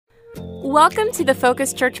Welcome to the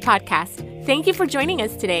Focus Church podcast. Thank you for joining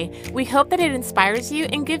us today. We hope that it inspires you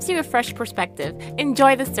and gives you a fresh perspective.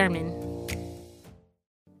 Enjoy the sermon.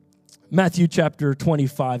 Matthew chapter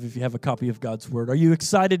 25, if you have a copy of God's Word. Are you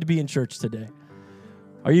excited to be in church today?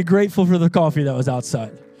 Are you grateful for the coffee that was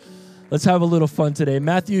outside? Let's have a little fun today.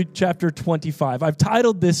 Matthew chapter 25. I've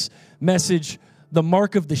titled this message, The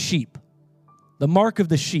Mark of the Sheep. The mark of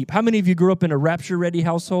the sheep. How many of you grew up in a rapture-ready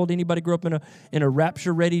household? Anybody grew up in a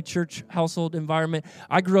rapture-ready church household environment?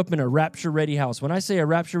 I grew up in a rapture-ready house. When I say a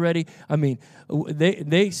rapture-ready, I mean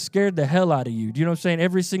they scared the hell out of you. Do you know what I'm saying?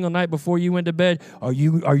 Every single night before you went to bed, are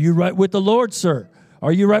you right with the Lord, sir?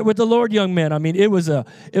 Are you right with the Lord, young man? I mean, it was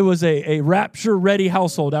a rapture-ready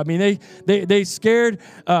household. I mean, they scared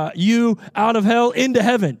you out of hell into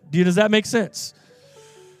heaven. Does that make sense?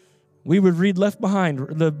 We would read Left Behind,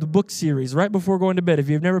 the book series, right before going to bed. If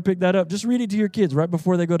you've never picked that up, just read it to your kids right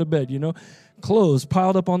before they go to bed, you know. Clothes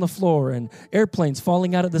piled up on the floor and airplanes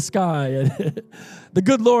falling out of the sky. And the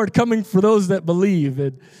good Lord coming for those that believe.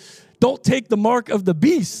 And don't take the mark of the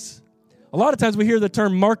beast. A lot of times we hear the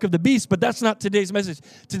term mark of the beast, but that's not today's message.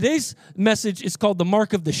 Today's message is called the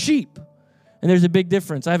mark of the sheep. And there's a big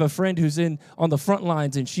difference. I have a friend who's on the front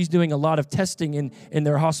lines, and she's doing a lot of testing in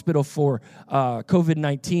their hospital for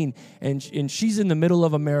COVID-19. And she's in the middle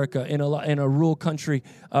of America, in a rural country,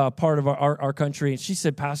 part of our country. And she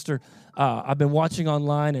said, Pastor, I've been watching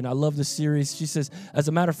online, and I love the series. She says, as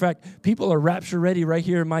a matter of fact, people are rapture ready right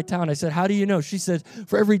here in my town. I said, how do you know? She says,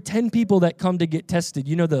 for every 10 people that come to get tested,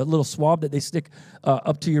 you know the little swab that they stick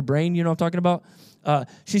up to your brain, you know what I'm talking about?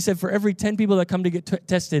 She said, for every 10 people that come to get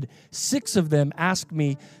tested, 6 of them ask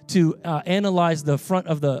me to analyze the front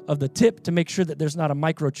of the tip to make sure that there's not a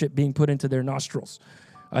microchip being put into their nostrils.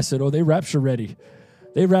 I said, oh, they rapture ready.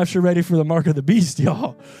 They rapture ready for the mark of the beast,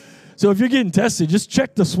 y'all. So if you're getting tested, just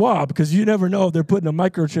check the swab, because you never know if they're putting a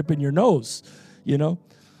microchip in your nose, you know.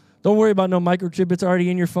 Don't worry about no microchip. It's already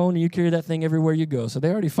in your phone, and you carry that thing everywhere you go. So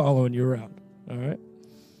they're already following you around, all right?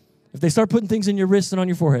 If they start putting things in your wrist and on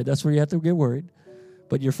your forehead, that's where you have to get worried.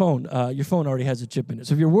 But your phone already has a chip in it.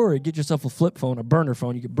 So if you're worried, get yourself a flip phone, a burner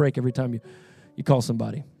phone you can break every time you call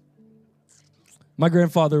somebody. My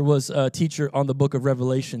grandfather was a teacher on the book of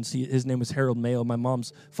Revelations. His name was Harold Mayo, my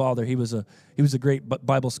mom's father. He was a great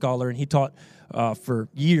Bible scholar, and he taught for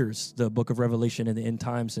years the book of Revelation in the end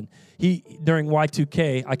times. And during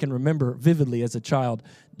Y2K, I can remember vividly as a child.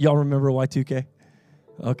 Y'all remember Y2K?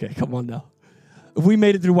 Okay, come on now. If we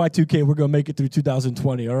made it through Y2K, we're going to make it through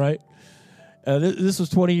 2020, all right? This was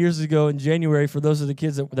 20 years ago in January. For those of the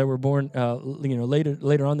kids that were born,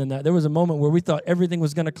 later on than that, there was a moment where we thought everything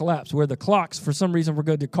was going to collapse, where the clocks, for some reason, were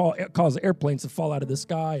going to cause airplanes to fall out of the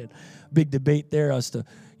sky. And big debate there as to,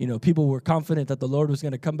 people were confident that the Lord was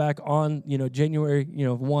going to come back on, January,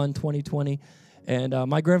 1, 2020. And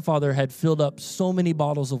my grandfather had filled up so many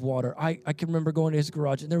bottles of water. I can remember going to his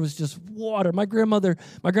garage, and there was just water. My grandfather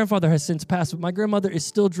has since passed, but my grandmother is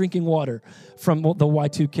still drinking water from the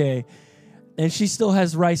Y2K. And she still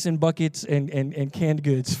has rice in buckets and canned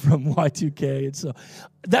goods from Y2K. And so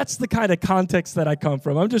that's the kind of context that I come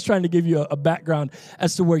from. I'm just trying to give you a background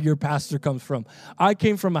as to where your pastor comes from. I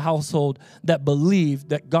came from a household that believed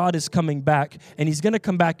that God is coming back, and he's going to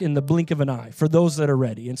come back in the blink of an eye for those that are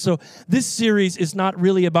ready. And so this series is not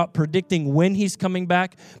really about predicting when he's coming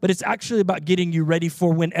back, but it's actually about getting you ready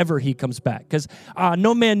for whenever he comes back. Because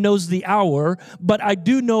no man knows the hour, but I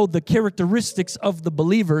do know the characteristics of the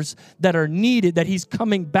believers that are needed, that he's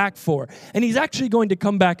coming back for. And he's actually going to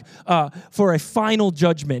come back for a final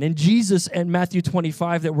judgment. And Jesus in Matthew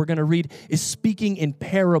 25 that we're going to read is speaking in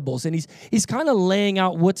parables. And he's kind of laying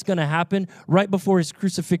out what's going to happen right before his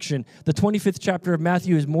crucifixion. The 25th chapter of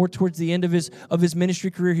Matthew is more towards the end of his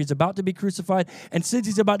ministry career. He's about to be crucified. And since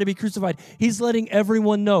he's about to be crucified, he's letting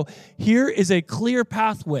everyone know, here is a clear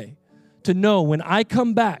pathway to know when I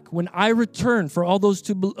come back, when I return for all those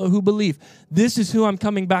who believe, this is who I'm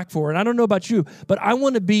coming back for. And I don't know about you, but I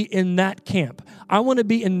want to be in that camp. I want to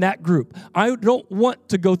be in that group. I don't want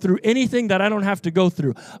to go through anything that I don't have to go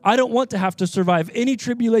through. I don't want to have to survive any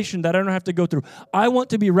tribulation that I don't have to go through. I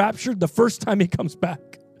want to be raptured the first time he comes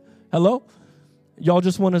back. Hello? Y'all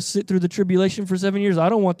just want to sit through the tribulation for 7 years? I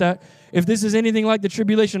don't want that. If this is anything like the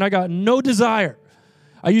tribulation, I got no desire.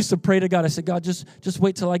 I used to pray to God. I said, God, just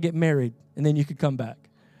wait till I get married, and then you could come back.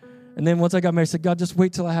 And then once I got married, I said, God, just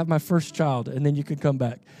wait till I have my first child, and then you can come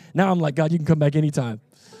back. Now I'm like, God, you can come back anytime.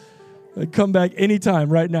 Come back anytime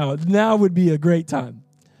right now. Now would be a great time.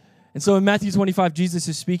 And so in Matthew 25, Jesus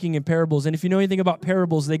is speaking in parables. And if you know anything about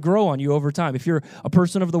parables, they grow on you over time. If you're a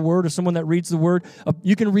person of the Word or someone that reads the Word,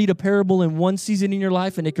 you can read a parable in one season in your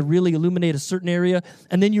life, and it can really illuminate a certain area.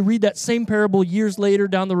 And then you read that same parable years later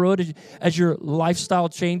down the road as your lifestyle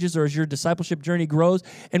changes or as your discipleship journey grows.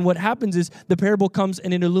 And what happens is the parable comes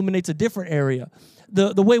and it illuminates a different area.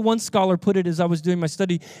 The way one scholar put it as I was doing my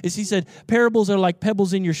study is he said, parables are like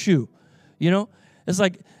pebbles in your shoe. You know? It's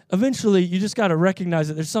like eventually you just got to recognize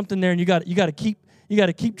that there's something there, and you got to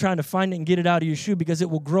keep trying to find it and get it out of your shoe because it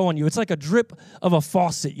will grow on you. It's like a drip of a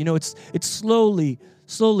faucet. You know, it's slowly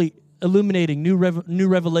illuminating new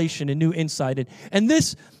revelation and new insight. And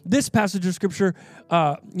this passage of Scripture,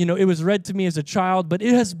 it was read to me as a child, but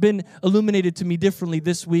it has been illuminated to me differently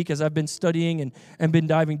this week as I've been studying and been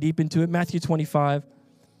diving deep into it. Matthew 25.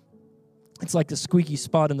 It's like the squeaky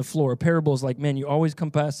spot in the floor. A parable is like, man, you always come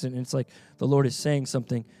past it, and it's like the Lord is saying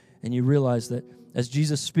something, and you realize that as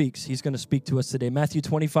Jesus speaks, he's going to speak to us today. Matthew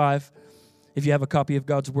 25, if you have a copy of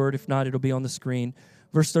God's Word. If not, it'll be on the screen.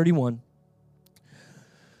 Verse 31.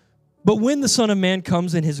 But when the Son of Man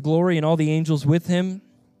comes in his glory and all the angels with him,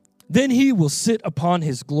 then he will sit upon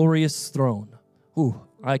his glorious throne. Ooh,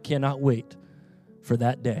 I cannot wait for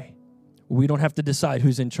that day. We don't have to decide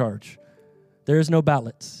who's in charge. There is no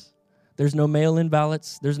ballots. There's no mail-in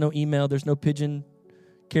ballots. There's no email. There's no pigeon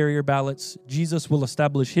carrier ballots. Jesus will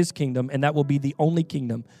establish his kingdom, and that will be the only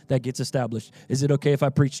kingdom that gets established. Is it okay if I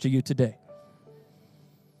preach to you today?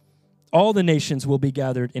 All the nations will be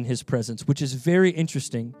gathered in his presence, which is very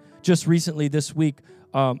interesting. Just recently this week,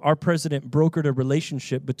 our president brokered a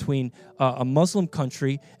relationship between a Muslim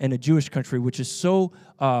country and a Jewish country, which is so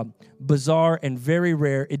bizarre and very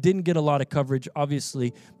rare. It didn't get a lot of coverage,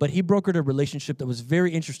 obviously, but he brokered a relationship that was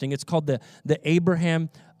very interesting. It's called the Abraham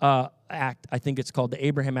Act. I think it's called the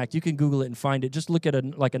Abraham Act. You can Google it and find it. Just look at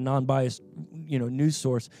a non-biased, news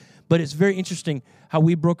source. But it's very interesting how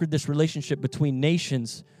we brokered this relationship between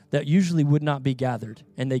nations that usually would not be gathered,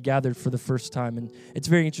 and they gathered for the first time. And it's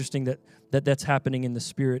very interesting that's happening in the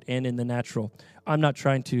spirit and in the natural. I'm not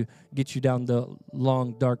trying to get you down the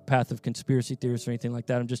long, dark path of conspiracy theories or anything like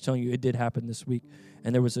that. I'm just telling you it did happen this week,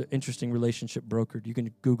 and there was an interesting relationship brokered. You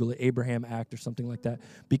can Google it, Abraham Act or something like that,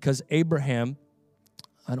 because Abraham,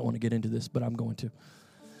 I don't want to get into this, but I'm going to.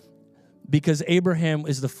 Because Abraham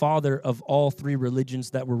is the father of all three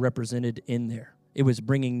religions that were represented in there. It was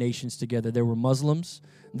bringing nations together. There were Muslims,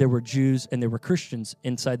 there were Jews, and there were Christians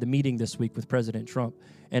inside the meeting this week with President Trump.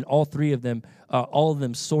 And all three of them,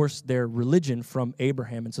 sourced their religion from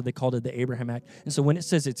Abraham, and so they called it the Abraham Act. And so when it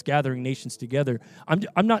says it's gathering nations together,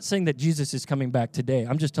 I'm not saying that Jesus is coming back today.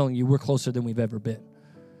 I'm just telling you we're closer than we've ever been.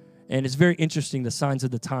 And it's very interesting, the signs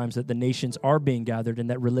of the times, that the nations are being gathered and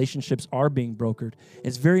that relationships are being brokered.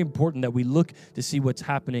 It's very important that we look to see what's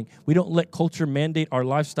happening. We don't let culture mandate our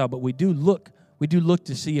lifestyle, but we do look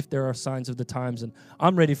to see if there are signs of the times. And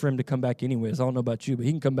I'm ready for him to come back anyways. I don't know about you, but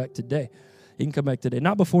he can come back today. He can come back today.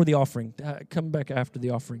 Not before the offering. Come back after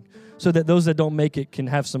the offering. So that those that don't make it can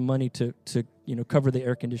have some money to cover the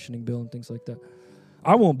air conditioning bill and things like that.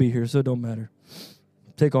 I won't be here, so it don't matter.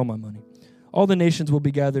 Take all my money. All the nations will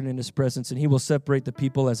be gathered in his presence, and he will separate the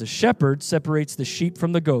people as a shepherd separates the sheep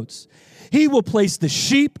from the goats. He will place the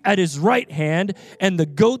sheep at his right hand and the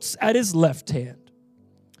goats at his left hand.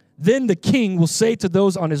 Then the king will say to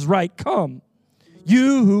those on his right, "Come,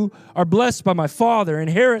 you who are blessed by my Father,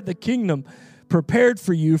 inherit the kingdom prepared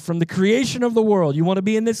for you from the creation of the world." You want to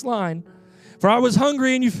be in this line? "For I was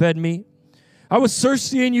hungry and you fed me. I was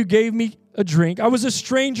thirsty and you gave me a drink. I was a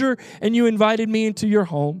stranger and you invited me into your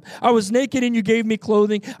home. I was naked and you gave me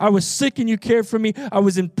clothing. I was sick and you cared for me. I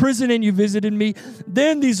was in prison and you visited me."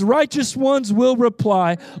 Then these righteous ones will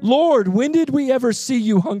reply, "Lord, when did we ever see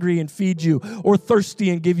you hungry and feed you, or thirsty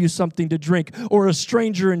and give you something to drink, or a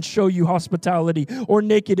stranger and show you hospitality, or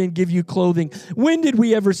naked and give you clothing? When did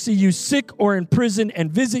we ever see you sick or in prison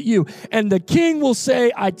and visit you?" And the king will say,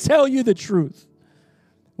 "I tell you the truth.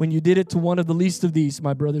 When you did it to one of the least of these,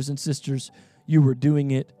 my brothers and sisters, you were doing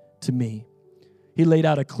it to me." He laid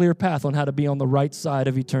out a clear path on how to be on the right side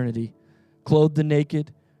of eternity. Clothe the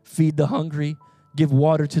naked, feed the hungry, give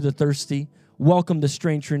water to the thirsty, welcome the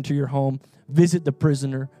stranger into your home, visit the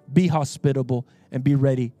prisoner, be hospitable, and be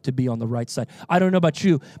ready to be on the right side. I don't know about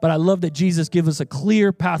you, but I love that Jesus gives us a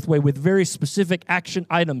clear pathway with very specific action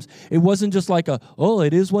items. It wasn't just like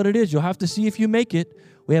it is what it is. You'll have to see if you make it.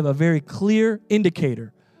 We have a very clear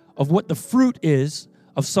indicator of what the fruit is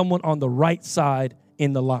of someone on the right side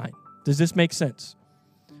in the line. Does this make sense?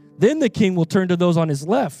 Then the king will turn to those on his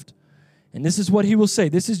left, and this is what he will say.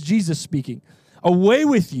 This is Jesus speaking. "Away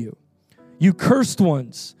with you, you cursed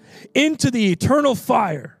ones, into the eternal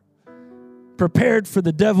fire prepared for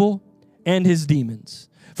the devil and his demons.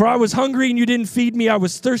 For I was hungry and you didn't feed me. I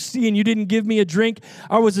was thirsty and you didn't give me a drink.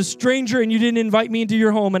 I was a stranger and you didn't invite me into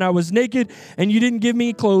your home. And I was naked and you didn't give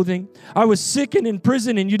me clothing. I was sick and in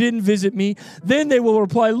prison and you didn't visit me. Then they will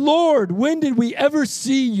reply, Lord, when did we ever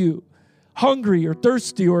see you hungry or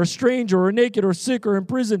thirsty or a stranger or naked or sick or in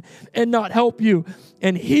prison and not help you?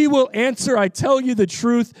 And he will answer, I tell you the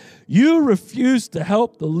truth, you refuse to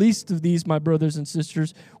help the least of these, my brothers and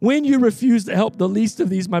sisters. When you refuse to help the least of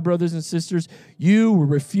these, my brothers and sisters, you were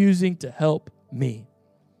refusing to help me.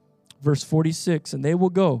 Verse 46, and they will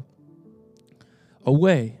go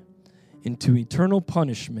away into eternal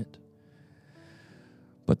punishment,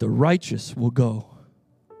 but the righteous will go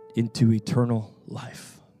into eternal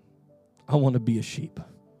life. I want to be a sheep.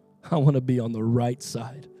 I want to be on the right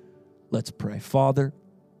side. Let's pray. Father,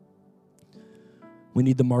 we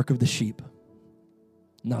need the mark of the sheep,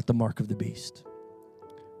 not the mark of the beast.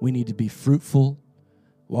 We need to be fruitful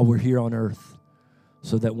while we're here on earth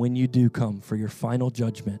so that when you do come for your final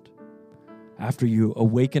judgment, after you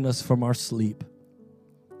awaken us from our sleep,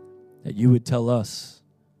 that you would tell us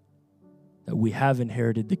that we have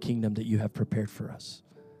inherited the kingdom that you have prepared for us.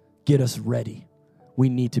 Get us ready. We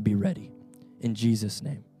need to be ready. In Jesus'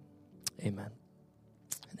 name, amen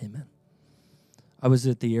and amen. I was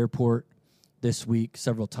at the airport this week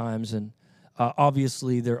several times, and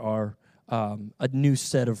obviously there are a new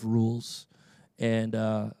set of rules, and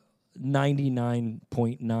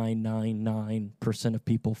 99.999% of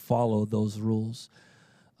people follow those rules.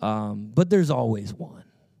 But there's always one.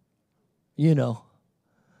 You know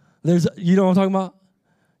what I'm talking about?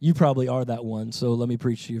 You probably are that one, so let me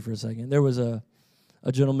preach to you for a second. There was a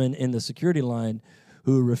gentleman in the security line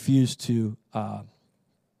who refused to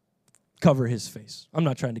cover his face. I'm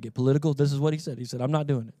not trying to get political. This is what he said. He said, I'm not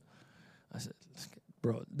doing it. I said,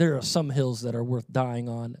 bro, there are some hills that are worth dying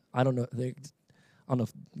on. I don't know.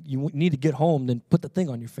 If you need to get home, then put the thing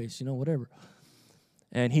on your face, whatever.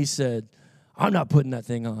 And he said, I'm not putting that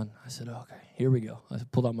thing on. I said, okay, here we go. I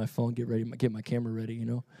pulled out my phone, get my camera ready,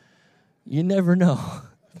 You never know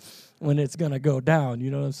when it's going to go down, you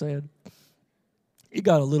know what I'm saying? It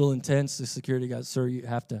got a little intense. The security guy, sir, you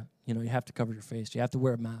have to cover your face. You have to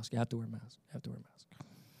wear a mask. You have to wear a mask.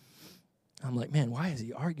 I'm like, man, why is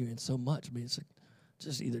he arguing so much? I mean, it's like,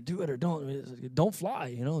 just either do it or don't. Don't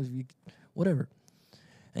fly, whatever.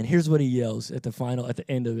 And here's what he yells at the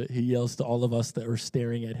end of it. He yells to all of us that were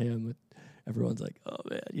staring at him. Everyone's like, oh,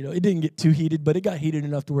 man. It didn't get too heated, but it got heated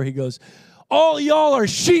enough to where he goes, all y'all are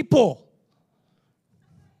sheeple.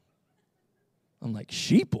 I'm like,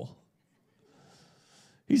 sheeple?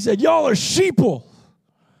 He said, y'all are sheeple.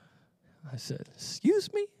 I said,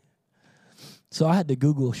 excuse me? So I had to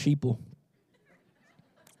Google sheeple.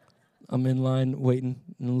 I'm in line waiting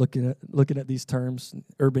and looking at these terms,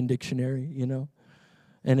 Urban Dictionary,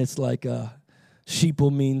 And it's like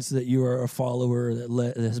sheeple means that you are a follower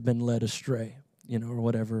that has been led astray, or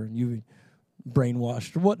whatever, and you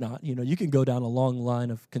brainwashed or whatnot. You can go down a long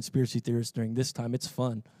line of conspiracy theorists during this time. It's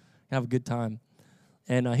fun. Have a good time.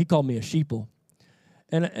 And he called me a sheeple.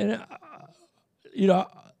 And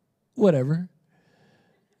whatever.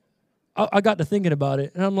 I got to thinking about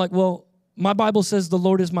it, and I'm like, well, my Bible says the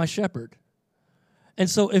Lord is my shepherd. And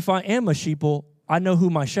so if I am a sheeple, I know who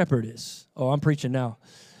my shepherd is. Oh, I'm preaching now.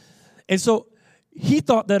 And so he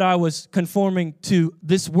thought that I was conforming to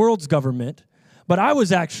this world's government, but I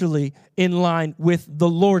was actually in line with the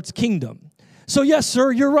Lord's kingdom. So yes,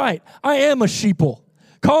 sir, you're right. I am a sheeple.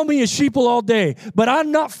 Call me a sheeple all day, but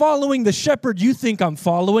I'm not following the shepherd you think I'm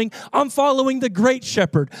following. I'm following the great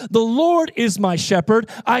shepherd. The Lord is my shepherd.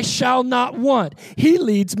 I shall not want. He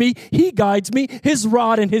leads me. He guides me. His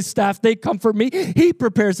rod and his staff, they comfort me. He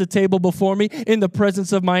prepares a table before me in the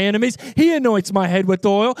presence of my enemies. He anoints my head with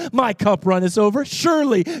oil. My cup runneth over.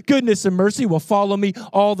 Surely goodness and mercy will follow me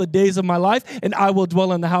all the days of my life, and I will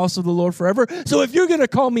dwell in the house of the Lord forever. So if you're going to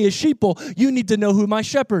call me a sheeple, you need to know who my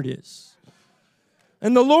shepherd is.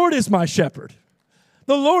 And the Lord is my shepherd.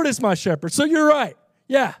 The Lord is my shepherd. So you're right.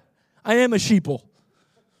 Yeah, I am a sheeple.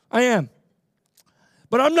 I am.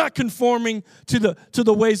 But I'm not conforming to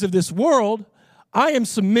the ways of this world. I am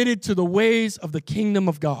submitted to the ways of the kingdom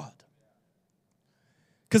of God.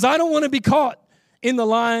 Because I don't want to be caught in the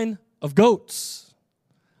line of goats.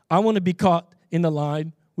 I want to be caught in the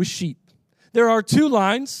line with sheep. There are two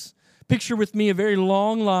lines. Picture with me a very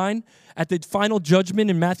long line at the final judgment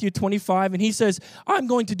in Matthew 25, and he says, I'm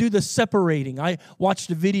going to do the separating. I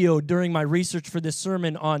watched a video during my research for this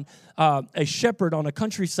sermon on a shepherd on a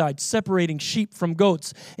countryside separating sheep from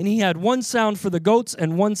goats, and he had one sound for the goats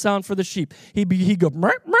and one sound for the sheep. He'd go,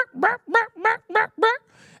 merk, merk, merk, merk, merk, merk, merk,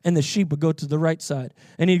 and the sheep would go to the right side,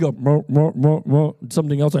 and he'd go, merk, merk, merk, merk,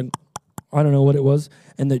 something else, and I don't know what it was,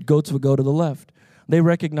 and the goats would go to the left. They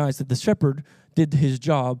recognized that the shepherd did his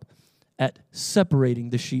job at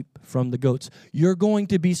separating the sheep from the goats. You're going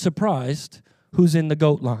to be surprised who's in the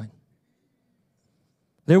goat line.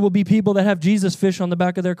 There will be people that have Jesus fish on the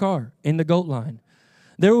back of their car in the goat line.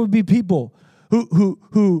 There will be people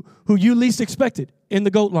who you least expected in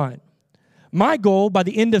the goat line. My goal by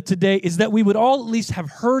the end of today is that we would all at least have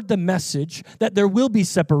heard the message that there will be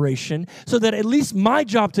separation, so that at least my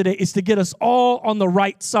job today is to get us all on the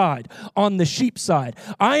right side, on the sheep side.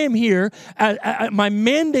 I am here, my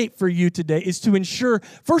mandate for you today is to ensure,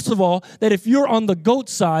 first of all, that if you're on the goat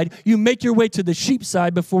side, you make your way to the sheep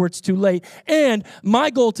side before it's too late. And my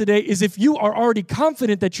goal today is, if you are already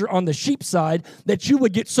confident that you're on the sheep side, that you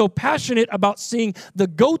would get so passionate about seeing the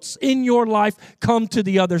goats in your life come to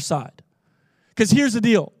the other side. Because here's the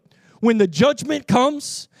deal. When the judgment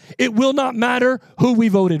comes, it will not matter who we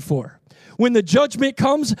voted for. When the judgment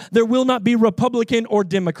comes, there will not be Republican or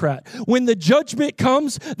Democrat. When the judgment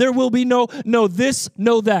comes, there will be no this,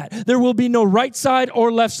 no that. There will be no right side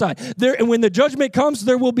or left side. And when the judgment comes,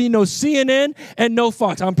 there will be no CNN and no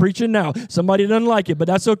Fox. I'm preaching now. Somebody doesn't like it, but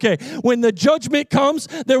that's okay. When the judgment comes,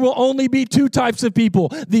 there will only be two types of people,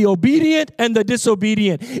 the obedient and the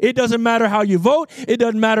disobedient. It doesn't matter how you vote. It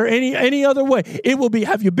doesn't matter any other way. It will be,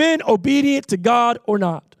 have you been obedient to God or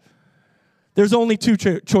not? There's only two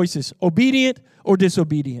choices, obedient or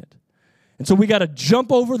disobedient. And so we got to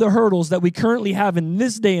jump over the hurdles that we currently have in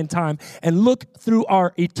this day and time and look through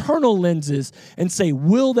our eternal lenses and say,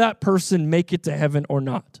 will that person make it to heaven or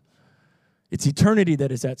not? It's eternity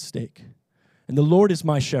that is at stake. And the Lord is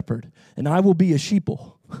my shepherd, and I will be a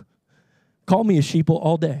sheeple. Call me a sheeple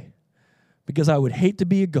all day, because I would hate to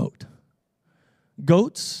be a goat.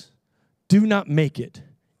 Goats do not make it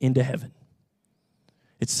into heaven.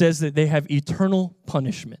 It says that they have eternal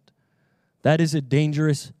punishment. That is a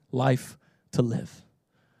dangerous life to live.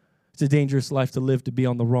 It's a dangerous life to live, to be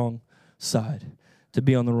on the wrong side,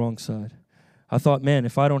 I thought, man,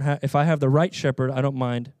 if I have the right shepherd, I don't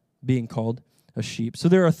mind being called a sheep. So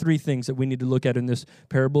there are three things that we need to look at in this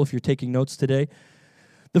parable if you're taking notes today.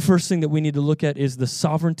 The first thing that we need to look at is the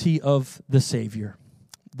sovereignty of the Savior.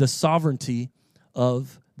 The sovereignty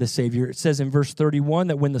of the Savior. It says in verse 31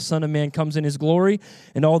 that when the Son of Man comes in his glory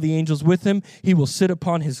and all the angels with him, he will sit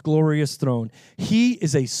upon his glorious throne. He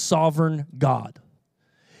is a sovereign God.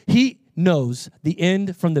 He knows the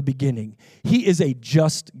end from the beginning. He is a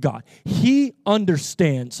just God. He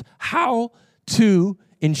understands how to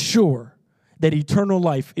ensure that eternal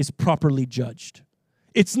life is properly judged.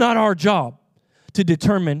 It's not our job to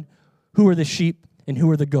determine who are the sheep and who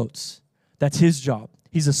are the goats. That's his job.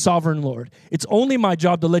 He's a sovereign Lord. It's only my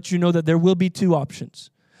job to let you know that there will be two options.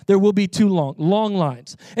 There will be two long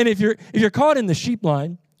lines. And if you're caught in the sheep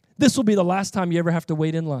line, this will be the last time you ever have to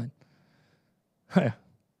wait in line.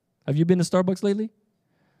 Have you been to Starbucks lately?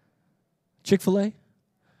 Chick-fil-A?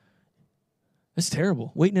 It's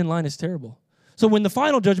terrible. Waiting in line is terrible. So when the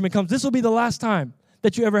final judgment comes, this will be the last time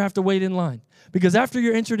that you ever have to wait in line. Because after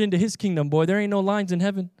you're entered into his kingdom, boy, there ain't no lines in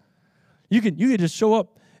heaven. You can just show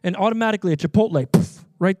up and automatically a Chipotle, poof,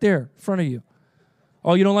 right there in front of you.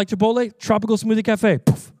 Oh, you don't like Chipotle? Tropical Smoothie Cafe,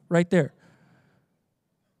 poof, right there.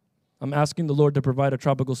 I'm asking the Lord to provide a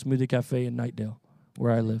Tropical Smoothie Cafe in Nightdale,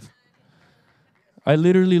 where I live. I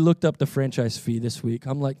literally looked up the franchise fee this week.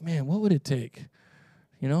 I'm like, man, what would it take,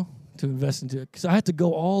 to invest into it? Because I had to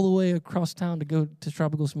go all the way across town to go to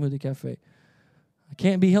Tropical Smoothie Cafe. I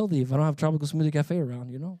can't be healthy if I don't have Tropical Smoothie Cafe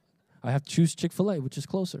around, I have to choose Chick-fil-A, which is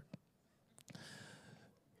closer.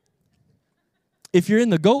 If you're in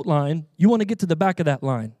the goat line, you want to get to the back of that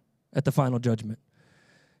line at the final judgment,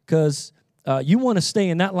 because you want to stay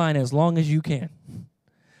in that line as long as you can.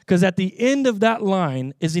 Because at the end of that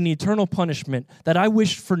line is an eternal punishment that I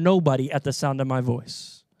wish for nobody at the sound of my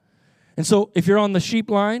voice. And so if you're on the sheep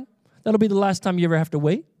line, that'll be the last time you ever have to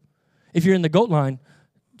wait. If you're in the goat line,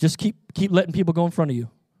 just keep letting people go in front of you.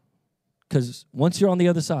 Because once you're on the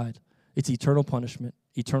other side, it's eternal punishment,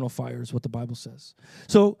 eternal fire is what the Bible says.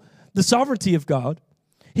 So the sovereignty of God,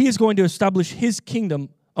 he is going to establish his kingdom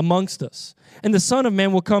amongst us. And the Son of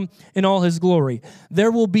Man will come in all his glory.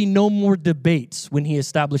 There will be no more debates when he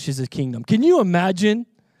establishes his kingdom. Can you imagine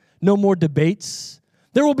no more debates?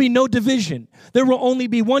 There will be no division. There will only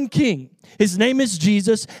be one king. His name is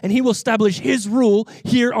Jesus, and he will establish his rule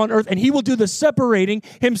here on earth, and he will do the separating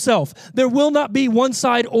himself. There will not be one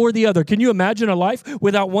side or the other. Can you imagine a life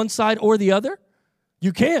without one side or the other?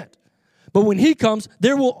 You can't. But when he comes,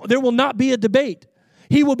 there will not be a debate.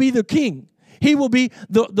 He will be the king. He will be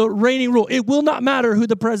the reigning rule. It will not matter who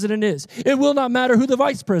the president is. It will not matter who the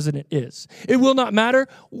vice president is. It will not matter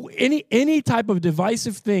any type of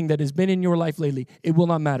divisive thing that has been in your life lately. It will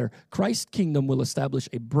not matter. Christ's kingdom will establish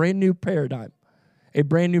a brand new paradigm, a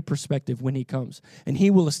brand new perspective when he comes, and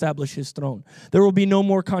he will establish his throne. There will be no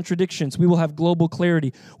more contradictions. We will have global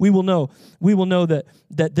clarity. We will know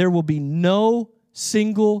that there will be no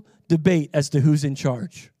single debate as to who's in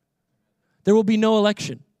charge. There will be no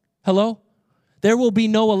election. Hello? There will be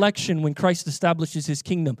no election when Christ establishes his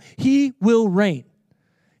kingdom. He will reign.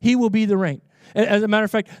 He will be the reign. As a matter of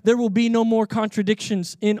fact, there will be no more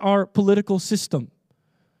contradictions in our political system.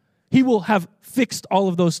 He will have fixed all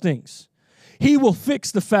of those things. He will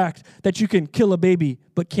fix the fact that you can kill a baby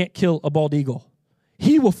but can't kill a bald eagle.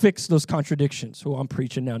 He will fix those contradictions. Oh, I'm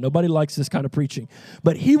preaching now. Nobody likes this kind of preaching.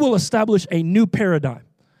 But he will establish a new paradigm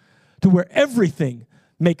to where everything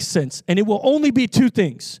makes sense. And it will only be two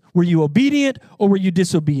things. Were you obedient or were you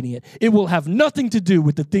disobedient? It will have nothing to do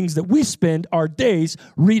with the things that we spend our days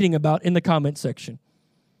reading about in the comment section.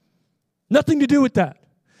 Nothing to do with that.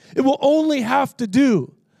 It will only have to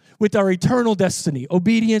do with our eternal destiny,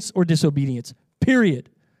 obedience or disobedience,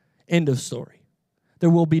 period. End of story.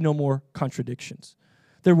 There will be no more contradictions.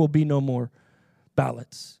 There will be no more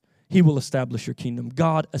ballots. He will establish your kingdom.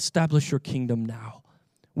 God, establish your kingdom now.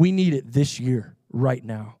 We need it this year, right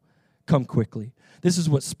now. Come quickly. This is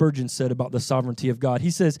what Spurgeon said about the sovereignty of God.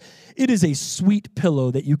 He says, it is a sweet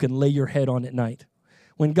pillow that you can lay your head on at night.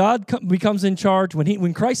 When God becomes in charge,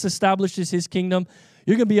 when Christ establishes his kingdom,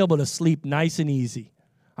 you're going to be able to sleep nice and easy.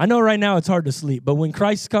 I know right now it's hard to sleep, but when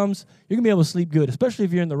Christ comes, you're going to be able to sleep good, especially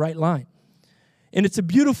if you're in the right line. And it's a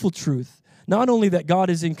beautiful truth, not only that God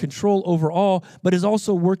is in control over all, but is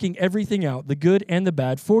also working everything out, the good and the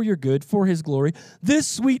bad, for your good, for his glory. This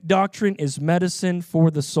sweet doctrine is medicine for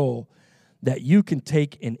the soul that you can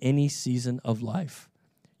take in any season of life.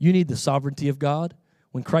 You need the sovereignty of God.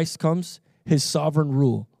 When Christ comes, his sovereign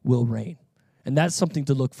rule will reign. And that's something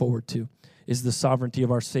to look forward to, is the sovereignty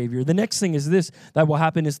of our Savior. The next thing is this that will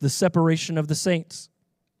happen is the separation of the saints.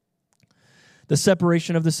 The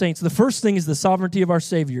separation of the saints. The first thing is the sovereignty of our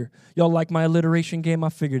Savior. Y'all like my alliteration game? I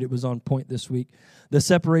figured it was on point this week. The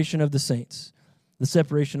separation of the saints. The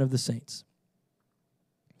separation of the saints.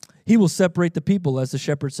 He will separate the people as the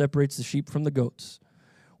shepherd separates the sheep from the goats.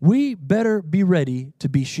 We better be ready to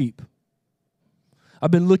be sheep.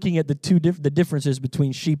 I've been looking at the differences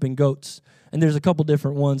between sheep and goats, and there's a couple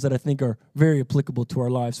different ones that I think are very applicable to our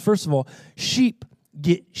lives. First of all, sheep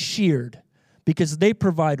get sheared because they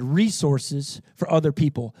provide resources for other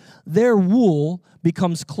people. Their wool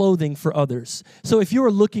becomes clothing for others. So if you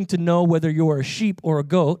are looking to know whether you're a sheep or a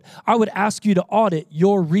goat, I would ask you to audit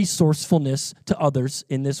your resourcefulness to others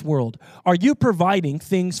in this world. Are you providing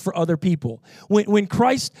things for other people? When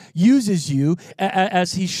Christ uses you,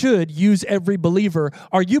 as he should use every believer,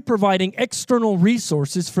 are you providing external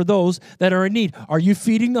resources for those that are in need? Are you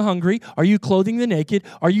feeding the hungry? Are you clothing the naked?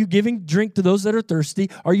 Are you giving drink to those that are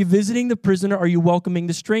thirsty? Are you visiting the prisoner? Are you welcoming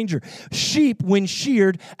the stranger? Sheep, when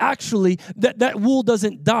sheared, actually, that wool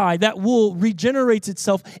doesn't die. That wool regenerates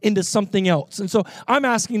itself into something else. And so I'm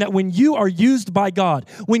asking that when you are used by God,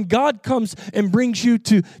 when God comes and brings you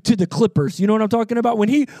to the clippers, you know what I'm talking about? When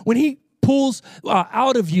he pulls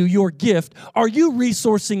out of you your gift, are you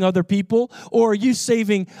resourcing other people, or are you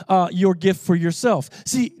saving your gift for yourself?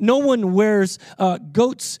 See, no one wears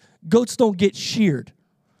goats. Goats don't get sheared,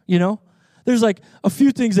 you know? There's like a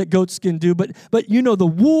few things that goats can do, but you know, the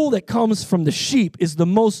wool that comes from the sheep is the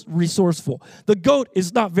most resourceful. The goat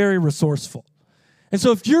is not very resourceful. And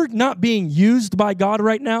so if you're not being used by God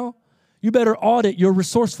right now, you better audit your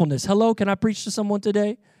resourcefulness. Hello, can I preach to someone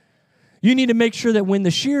today? You need to make sure that when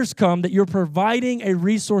the shears come, that you're providing a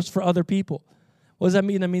resource for other people. What does that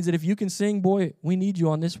mean? That means that if you can sing, boy, we need you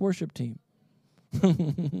on this worship team.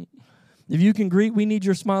 If you can greet, we need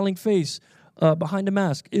your smiling face. Behind a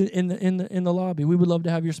mask in the lobby. We would love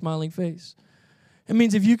to have your smiling face. It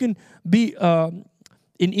means if you can be in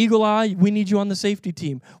Eagle Eye, we need you on the safety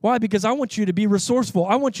team. Why? Because I want you to be resourceful.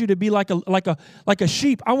 I want you to be like a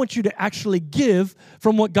sheep. I want you to actually give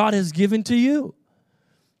from what God has given to you.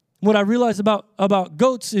 What I realize about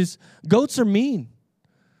goats is goats are mean.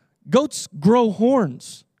 Goats grow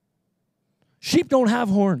horns. Sheep don't have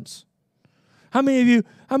horns. How many of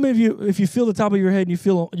you, if you feel the top of your head and you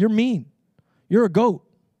feel you're mean? You're a goat.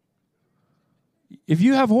 If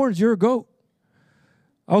you have horns, you're a goat.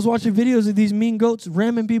 I was watching videos of these mean goats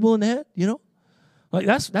ramming people in the head, you know? Like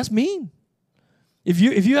that's mean. If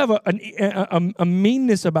you have a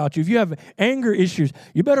meanness about you, if you have anger issues,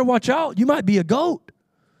 you better watch out. You might be a goat.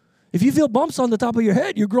 If you feel bumps on the top of your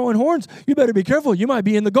head, you're growing horns, you better be careful. You might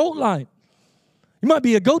be in the goat line. You might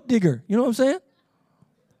be a goat digger. You know what I'm saying?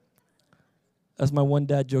 That's my one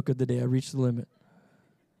dad joke of the day. I reached the limit.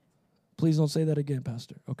 Please don't say that again,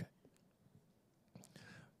 Pastor. Okay.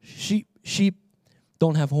 Sheep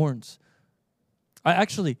don't have horns. I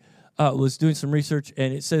actually was doing some research,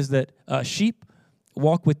 and it says that sheep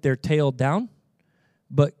walk with their tail down,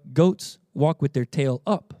 but goats walk with their tail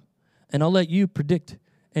up. And I'll let you predict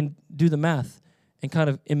and do the math and kind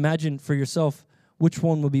of imagine for yourself which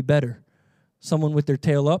one would be better. Someone with their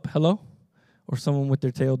tail up, hello? Or someone with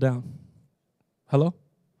their tail down? Hello?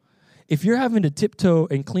 If you're having to tiptoe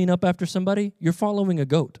and clean up after somebody, you're following a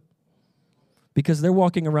goat because they're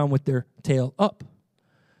walking around with their tail up.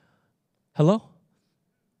 Hello?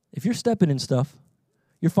 If you're stepping in stuff,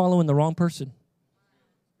 you're following the wrong person.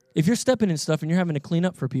 If you're stepping in stuff and you're having to clean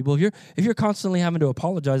up for people, if you're constantly having to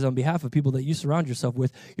apologize on behalf of people that you surround yourself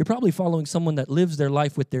with, you're probably following someone that lives their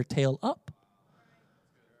life with their tail up.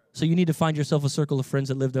 So you need to find yourself a circle of friends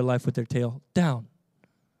that live their life with their tail down.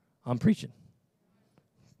 I'm preaching.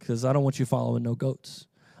 Because I don't want you following no goats.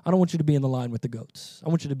 I don't want you to be in the line with the goats. I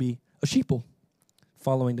want you to be a sheeple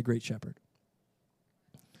following the great shepherd.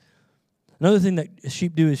 Another thing that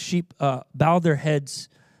sheep do is sheep bow their heads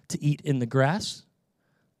to eat in the grass,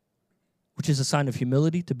 which is a sign of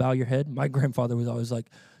humility, to bow your head. My grandfather was always like,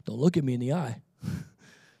 don't look at me in the eye.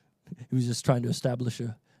 He was just trying to establish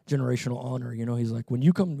a generational honor. You know, he's like, when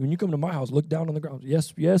you come to my house, look down on the ground.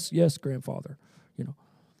 Yes, yes, yes, grandfather. You know.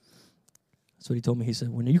 That's what he told me. He said,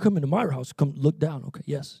 when you come into my house, come look down. Okay,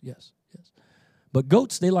 yes, yes, yes. But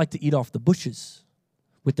goats, they like to eat off the bushes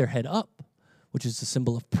with their head up, which is a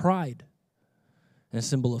symbol of pride and a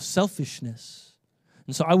symbol of selfishness.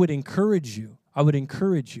 And so I would encourage you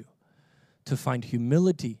to find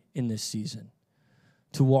humility in this season,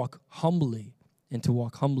 to walk humbly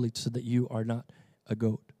so that you are not a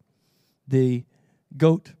goat. The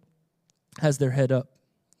goat has their head up,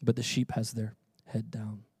 but the sheep has their head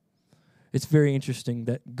down. It's very interesting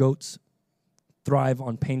that goats thrive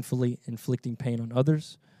on painfully inflicting pain on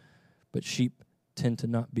others, but sheep tend to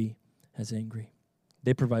not be as angry.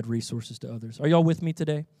 They provide resources to others. Are y'all with me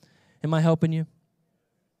today? Am I helping you?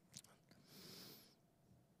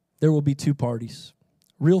 There will be two parties,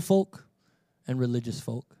 real folk and religious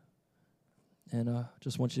folk. And I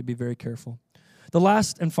just want you to be very careful. The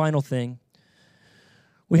last and final thing,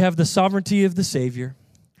 we have the sovereignty of the Savior,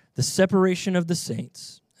 the separation of the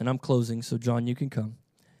saints. And I'm closing, so John, you can come.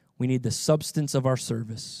 We need the substance of our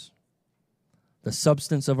service. The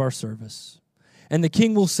substance of our service. And the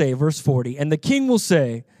king will say, verse 40, and the king will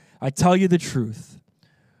say, I tell you the truth.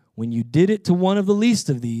 When you did it to one of the least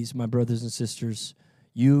of these, my brothers and sisters,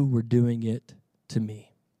 you were doing it to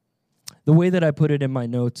me. The way that I put it in my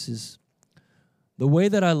notes is, the way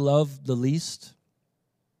that I love the least,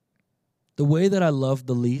 is the way that I love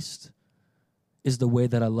the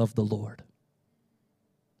Lord.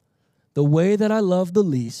 The way that I love the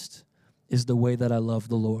least is the way that I love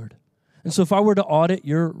the Lord. And so if I were to audit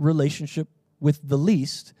your relationship with the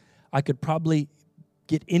least, I could probably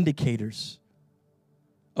get indicators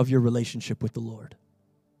of your relationship with the Lord.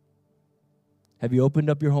 Have you opened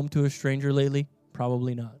up your home to a stranger lately?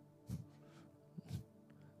 Probably not,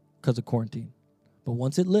 because of quarantine. But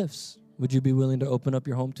once it lifts, would you be willing to open up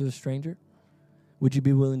your home to a stranger? Would you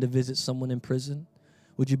be willing to visit someone in prison?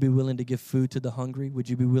 Would you be willing to give food to the hungry? Would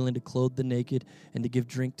you be willing to clothe the naked and to give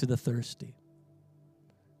drink to the thirsty?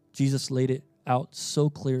 Jesus laid it out so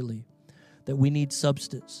clearly that we need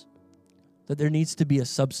substance, that there needs to be a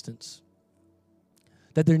substance,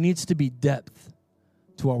 that there needs to be depth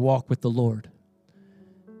to our walk with the Lord.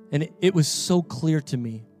 And it was so clear to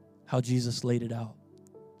me how Jesus laid it out.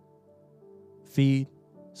 Feed,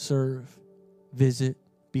 serve, visit,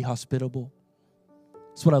 be hospitable.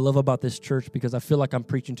 That's what I love about this church, because I feel like I'm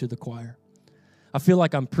preaching to the choir. I feel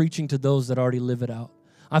like I'm preaching to those that already live it out.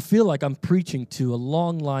 I feel like I'm preaching to a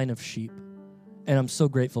long line of sheep, and I'm so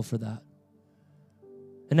grateful for that.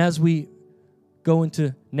 And as we go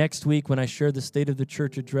into next week, when I share the State of the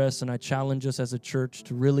Church address and I challenge us as a church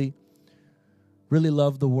to really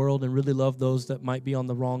love the world and really love those that might be on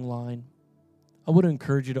the wrong line, I would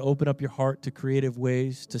encourage you to open up your heart to creative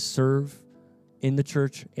ways to serve in the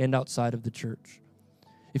church and outside of the church.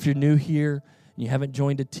 If you're new here and you haven't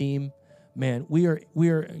joined a team, man, we are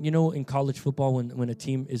in college football, when a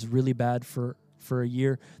team is really bad for a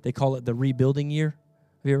year, they call it the rebuilding year.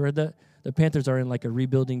 Have you ever heard that? The Panthers are in like a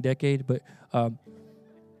rebuilding decade, but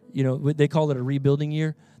they call it a rebuilding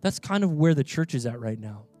year. That's kind of where the church is at right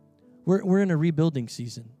now. We're in a rebuilding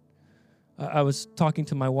season. I was talking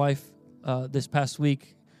to my wife this past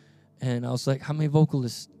week, and I was like, how many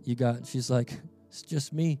vocalists you got? And she's like, it's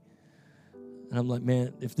just me. And I'm like,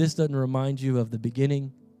 man, if this doesn't remind you of the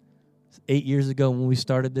beginning 8 years ago when we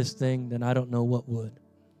started this thing, then I don't know what would.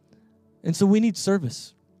 And so we need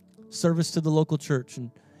service to the local church.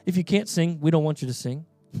 And if you can't sing, we don't want you to sing.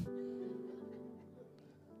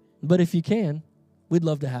 But if you can, we'd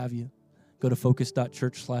love to have you. Go to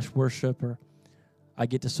focus.church/worship, or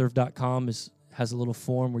igettoserve.com has a little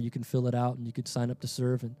form where you can fill it out and you can sign up to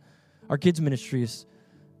serve. And our kids ministry is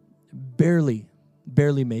barely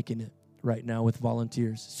making it right now with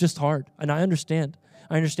volunteers. It's just hard. And I understand.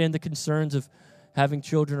 I understand the concerns of having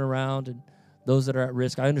children around and those that are at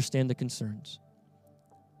risk. I understand the concerns.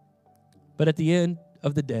 But at the end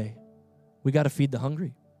of the day, we got to feed the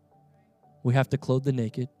hungry. We have to clothe the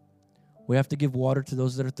naked. We have to give water to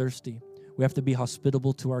those that are thirsty. We have to be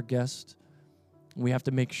hospitable to our guests. We have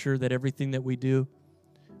to make sure that everything that we do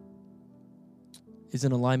is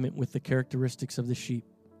in alignment with the characteristics of the sheep.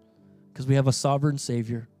 Because we have a sovereign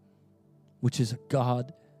Savior, which is a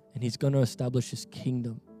God, and He's going to establish His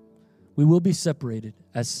kingdom. We will be separated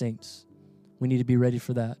as saints. We need to be ready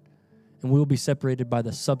for that. And we will be separated by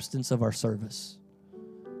the substance of our service.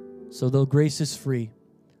 So though grace is free,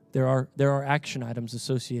 there are action items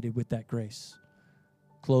associated with that grace.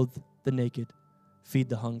 Clothe the naked, feed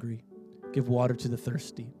the hungry, give water to the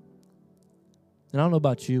thirsty. And I don't know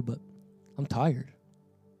about you, but I'm tired.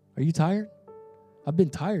 Are you tired? I've been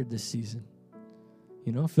tired this season.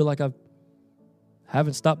 I feel like I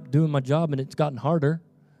haven't stopped doing my job, and it's gotten harder,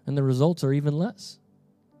 and the results are even less.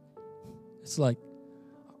 It's like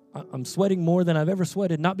I'm sweating more than I've ever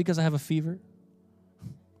sweated, not because I have a fever,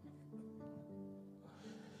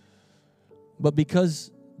 but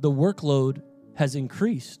because the workload has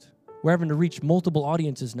increased. We're having to reach multiple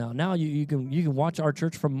audiences now. Now you can watch our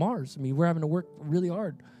church from Mars. I mean, we're having to work really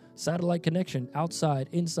hard. Satellite connection, outside,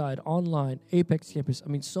 inside, online, Apex campus. I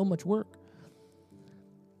mean, so much work.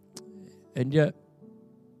 And yet,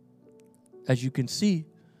 as you can see,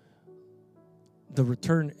 the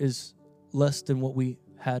return is less than what we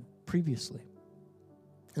had previously.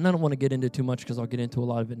 And I don't want to get into too much because I'll get into a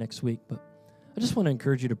lot of it next week, but I just want to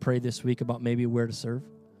encourage you to pray this week about maybe where to serve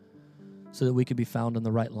so that we could be found on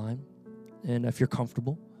the right line. And if you're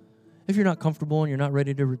comfortable, if you're not comfortable and you're not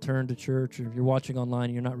ready to return to church, or if you're watching online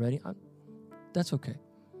and you're not ready, that's okay.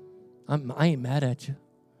 I ain't mad at you.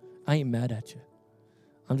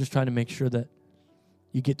 I'm just trying to make sure that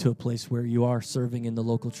you get to a place where you are serving in the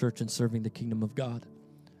local church and serving the kingdom of God.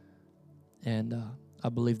 And I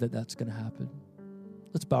believe that that's going to happen.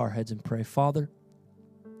 Let's bow our heads and pray. Father,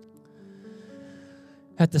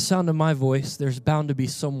 at the sound of my voice, there's bound to be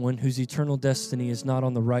someone whose eternal destiny is not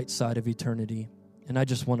on the right side of eternity. And I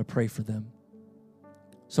just want to pray for them.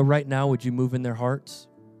 So right now, would you move in their hearts?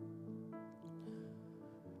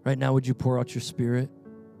 Right now, would you pour out your Spirit?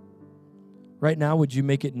 Right now, would you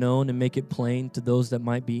make it known and make it plain to those that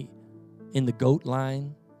might be in the goat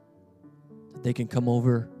line, that they can come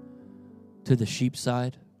over to the sheep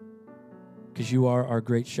side, because you are our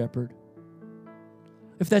great shepherd.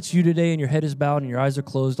 If that's you today and your head is bowed and your eyes are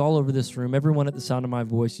closed all over this room, everyone at the sound of my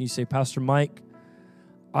voice, and you say, Pastor Mike,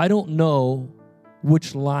 I don't know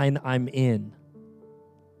which line I'm in.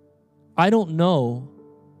 I don't know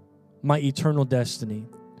my eternal destiny.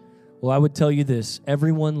 Well, I would tell you this.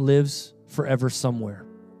 Everyone lives forever somewhere.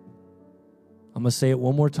 I'm going to say it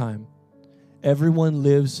one more time. Everyone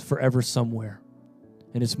lives forever somewhere.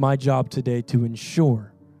 And it's my job today to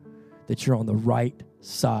ensure that you're on the right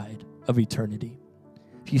side of eternity.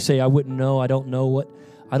 If you say, I wouldn't know, I don't know what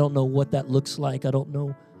that looks like. I don't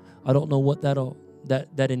know what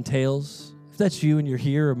that entails. If that's you and you're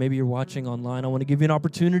here, or maybe you're watching online, I want to give you an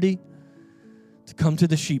opportunity to come to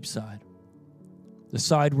the sheep side. The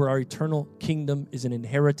side where our eternal kingdom is an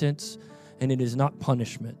inheritance and it is not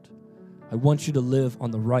punishment. I want you to live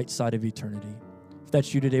on the right side of eternity. If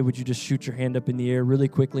that's you today, would you just shoot your hand up in the air really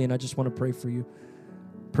quickly, and I just want to pray for you.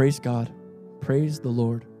 Praise God. Praise the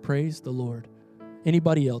Lord. Praise the Lord.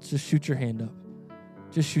 Anybody else, just shoot your hand up.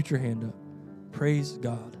 Just shoot your hand up. Praise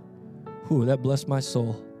God. Ooh, that blessed my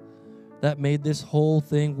soul. That made this whole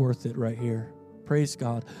thing worth it right here. Praise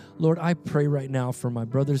God. Lord, I pray right now for my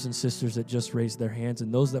brothers and sisters that just raised their hands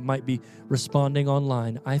and those that might be responding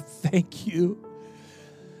online. I thank you.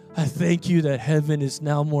 I thank you that heaven is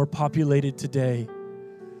now more populated today.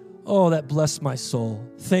 Oh, that blessed my soul.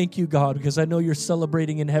 Thank you, God, because I know you're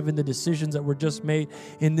celebrating in heaven the decisions that were just made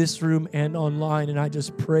in this room and online. And I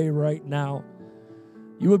just pray right now,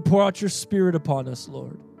 you would pour out your Spirit upon us,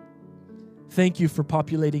 Lord. Thank you for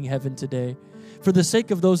populating heaven today. For the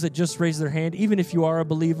sake of those that just raised their hand, even if you are a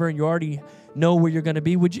believer and you already know where you're going to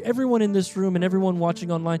be, would you, everyone in this room and everyone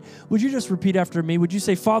watching online, would you just repeat after me? Would you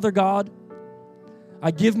say, Father God,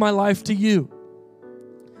 I give my life to you.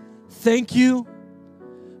 Thank you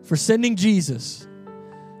for sending Jesus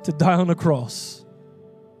to die on a cross.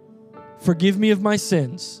 Forgive me of my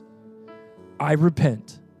sins. I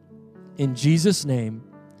repent. In Jesus' name,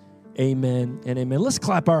 amen and amen. Let's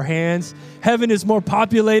clap our hands. Heaven is more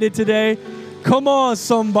populated today. Come on,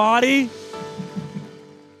 somebody.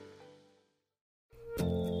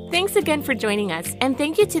 Thanks again for joining us, and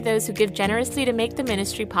thank you to those who give generously to make the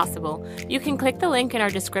ministry possible. You can click the link in our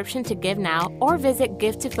description to give now or visit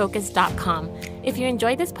givetofocus.com. If you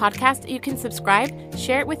enjoyed this podcast, you can subscribe,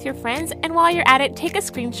 share it with your friends, and while you're at it, take a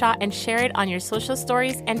screenshot and share it on your social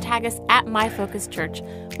stories and tag us at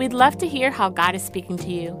MyFocusChurch. We'd love to hear how God is speaking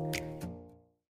to you.